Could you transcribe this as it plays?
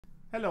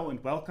Hello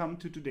and welcome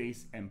to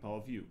today's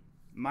AMPOWER View.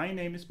 My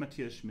name is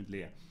Matthias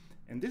Schmidt-Lehr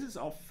and this is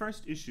our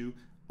first issue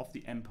of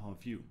the AMPOWER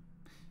View.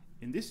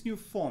 In this new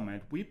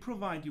format, we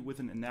provide you with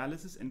an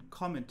analysis and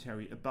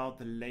commentary about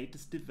the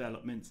latest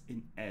developments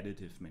in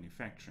additive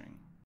manufacturing.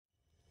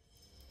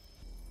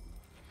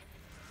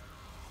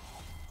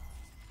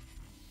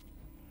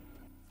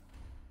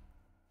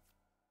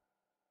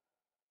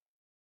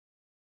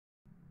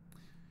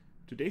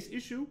 Today's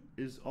issue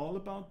is all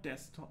about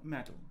desktop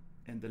metal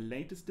and the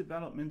latest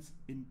developments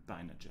in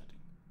binder jetting.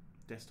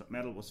 Desktop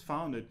metal was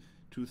founded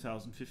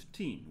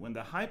 2015 when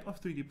the hype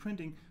of 3D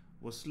printing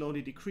was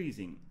slowly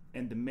decreasing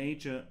and the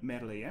major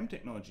metal AM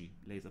technology,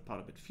 laser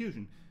powder bed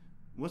fusion,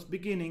 was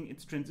beginning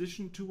its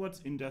transition towards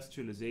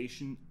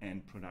industrialization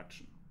and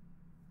production.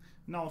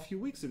 Now, a few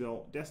weeks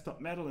ago,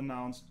 Desktop Metal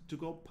announced to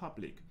go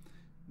public,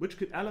 which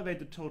could elevate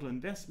the total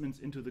investments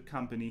into the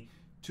company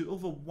to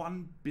over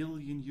 $1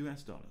 billion.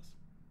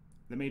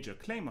 The major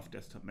claim of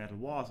Desktop Metal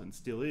was, and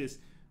still is,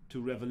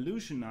 to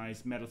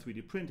revolutionize metal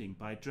 3D printing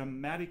by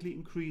dramatically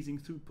increasing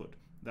throughput,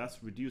 thus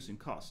reducing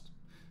cost.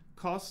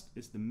 Cost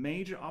is the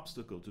major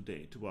obstacle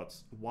today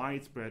towards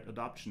widespread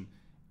adoption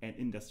and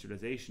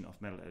industrialization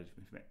of metal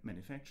additive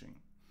manufacturing.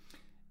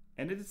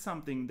 And it is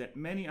something that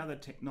many other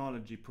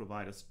technology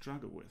providers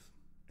struggle with.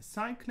 A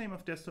side claim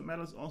of Desktop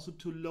Metal is also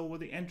to lower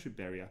the entry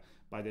barrier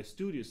by their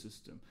studio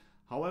system.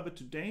 However,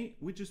 today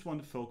we just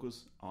want to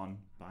focus on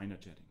binder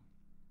jetting.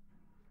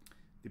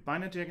 The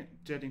binder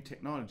jetting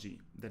technology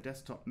that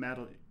Desktop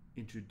Metal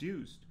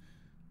introduced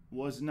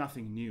was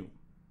nothing new.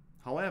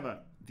 However,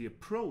 the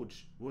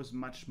approach was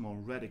much more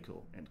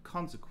radical and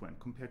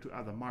consequent compared to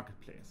other market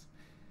players.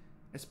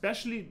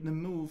 Especially the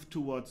move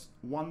towards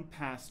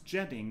one-pass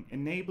jetting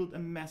enabled a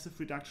massive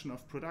reduction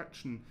of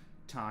production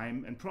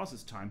time and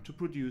process time to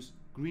produce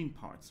green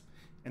parts.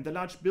 And the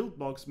large build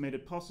box made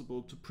it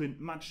possible to print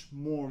much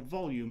more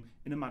volume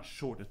in a much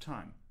shorter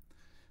time.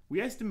 We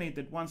estimate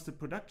that once the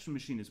production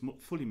machine is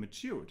fully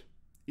matured,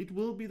 it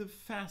will be the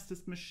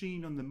fastest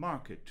machine on the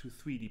market to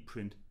 3D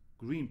print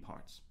green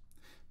parts.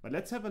 But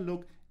let's have a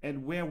look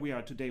at where we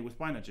are today with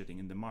binder jetting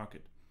in the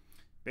market.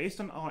 Based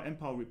on our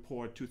AMPOWER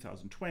report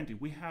 2020,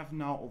 we have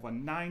now over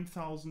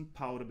 9,000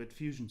 powder bed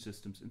fusion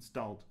systems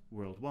installed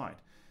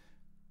worldwide.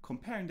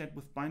 Comparing that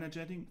with binder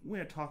jetting, we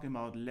are talking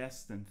about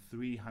less than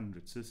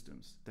 300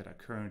 systems that are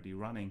currently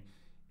running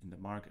in the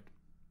market.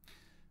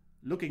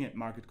 Looking at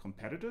market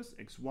competitors,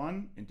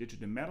 X1 and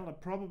Digital Metal are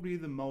probably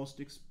the most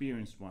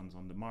experienced ones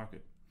on the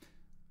market.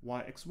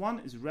 While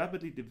X1 is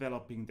rapidly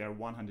developing their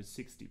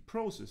 160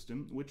 Pro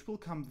system, which will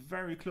come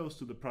very close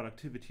to the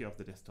productivity of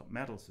the Desktop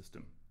Metal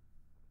system.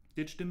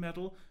 Digital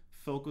Metal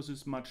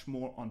focuses much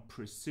more on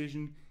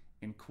precision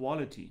and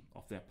quality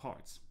of their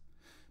parts.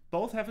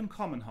 Both have in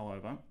common,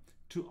 however,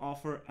 to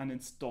offer an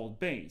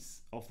installed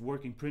base of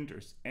working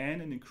printers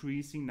and an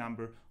increasing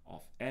number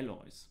of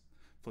alloys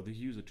for the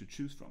user to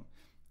choose from.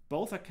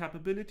 Both are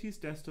capabilities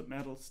Desktop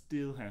Metal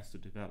still has to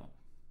develop.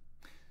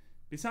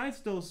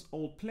 Besides those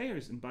old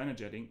players in binder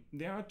jetting,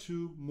 there are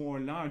two more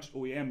large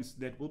OEMs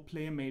that will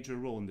play a major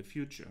role in the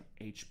future,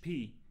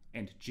 HP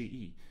and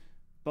GE.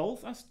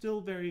 Both are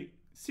still very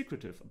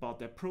secretive about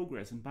their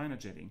progress in binder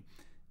jetting,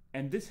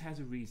 and this has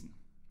a reason.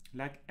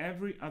 Like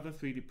every other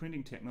 3D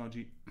printing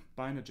technology,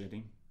 binder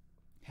jetting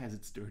has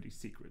its dirty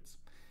secrets.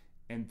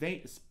 And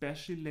they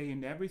especially lay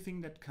in everything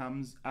that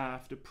comes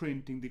after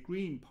printing the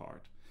green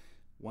part.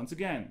 Once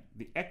again,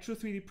 the actual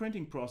 3D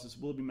printing process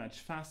will be much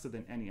faster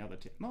than any other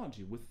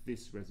technology with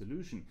this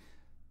resolution.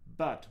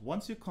 But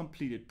once you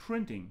completed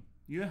printing,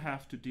 you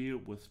have to deal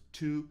with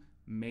two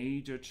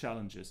major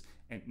challenges,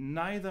 and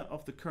neither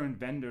of the current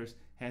vendors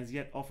has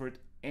yet offered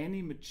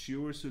any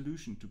mature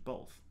solution to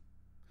both.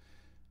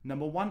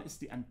 Number one is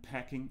the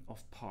unpacking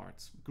of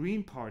parts.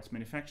 Green parts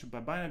manufactured by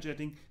binder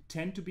jetting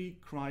tend to be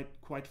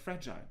quite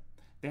fragile.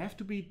 They have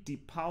to be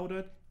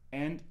depowdered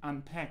and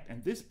unpacked,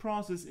 and this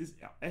process is,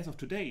 as of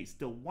today,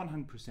 still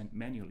 100%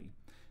 manually.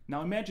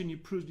 Now imagine you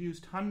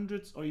produced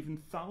hundreds or even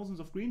thousands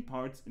of green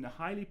parts in a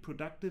highly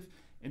productive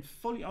and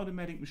fully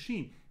automatic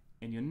machine,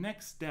 and your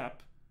next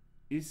step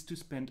is to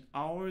spend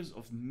hours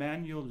of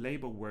manual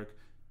labor work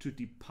to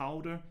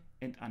depowder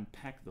and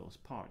unpack those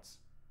parts.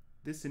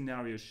 This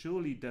scenario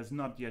surely does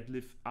not yet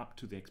live up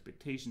to the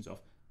expectations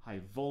of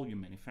high volume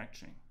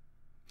manufacturing.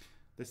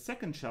 The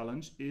second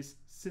challenge is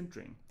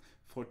sintering.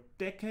 For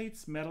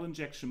decades, metal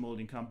injection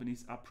molding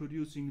companies are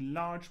producing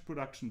large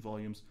production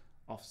volumes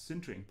of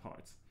sintering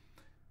parts.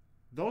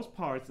 Those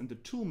parts and the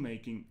tool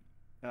making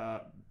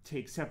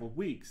take several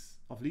weeks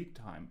of lead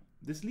time.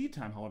 This lead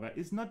time, however,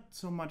 is not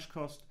so much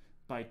caused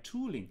by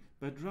tooling,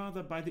 but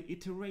rather by the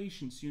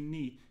iterations you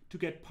need to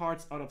get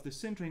parts out of the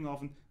sintering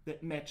oven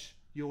that match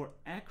your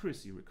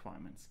accuracy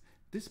requirements.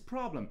 This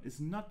problem is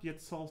not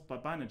yet solved by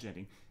binder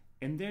jetting,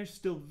 and there's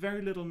still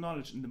very little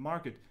knowledge in the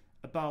market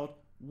about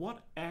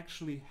what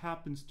actually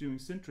happens during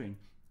sintering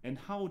and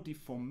how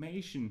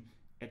deformation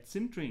at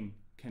sintering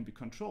can be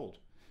controlled.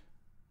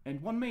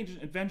 And one major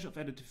advantage of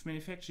additive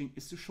manufacturing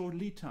is the short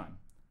lead time.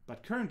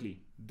 But currently,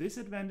 this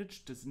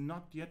advantage does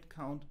not yet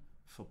count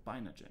for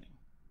binder jetting.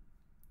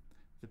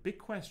 The big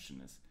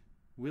question is,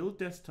 will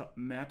Desktop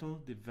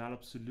Metal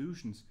develop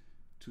solutions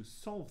to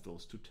solve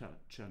those two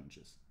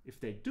challenges? If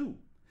they do,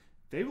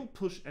 they will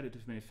push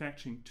additive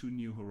manufacturing to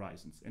new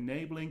horizons,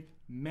 enabling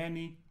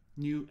many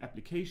new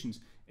applications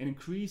and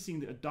increasing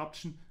the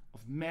adoption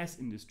of mass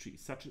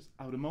industries such as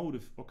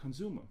automotive or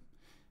consumer.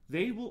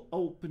 They will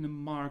open a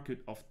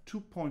market of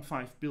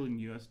 $2.5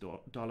 billion,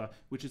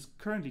 which is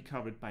currently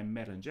covered by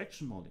metal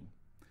injection molding.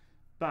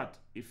 But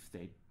if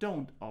they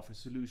don't offer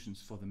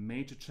solutions for the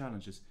major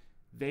challenges,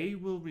 they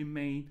will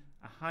remain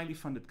a highly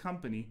funded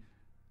company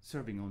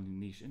serving only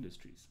niche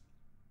industries.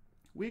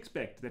 We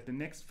expect that the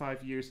next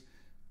 5 years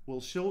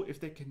will show if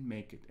they can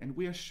make it, and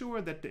we are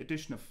sure that the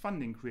addition of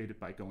funding created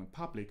by going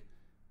public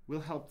will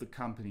help the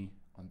company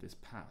on this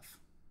path.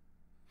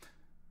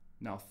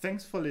 Now,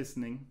 thanks for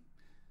listening.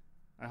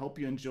 I hope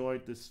you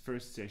enjoyed this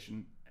first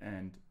session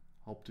and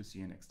hope to see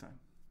you next time.